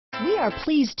We are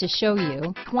pleased to show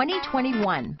you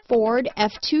 2021 Ford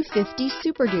F-250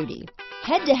 Super Duty.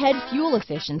 Head-to-head fuel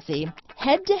efficiency,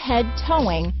 head-to-head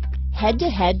towing,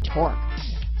 head-to-head torque.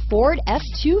 Ford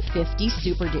F-250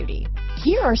 Super Duty.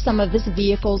 Here are some of this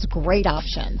vehicle's great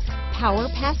options: power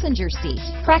passenger seat,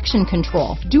 traction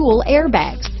control, dual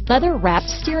airbags, leather-wrapped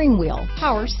steering wheel,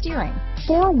 power steering,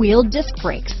 four-wheel disc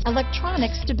brakes,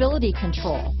 electronic stability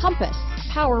control, compass,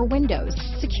 power windows,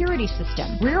 security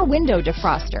system, rear window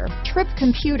defroster, trip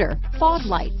computer, fog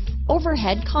lights,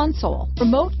 overhead console,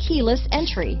 remote keyless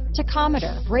entry,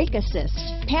 tachometer, brake assist,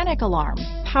 panic alarm,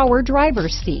 power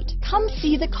driver's seat. Come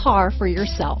see the car for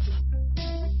yourself.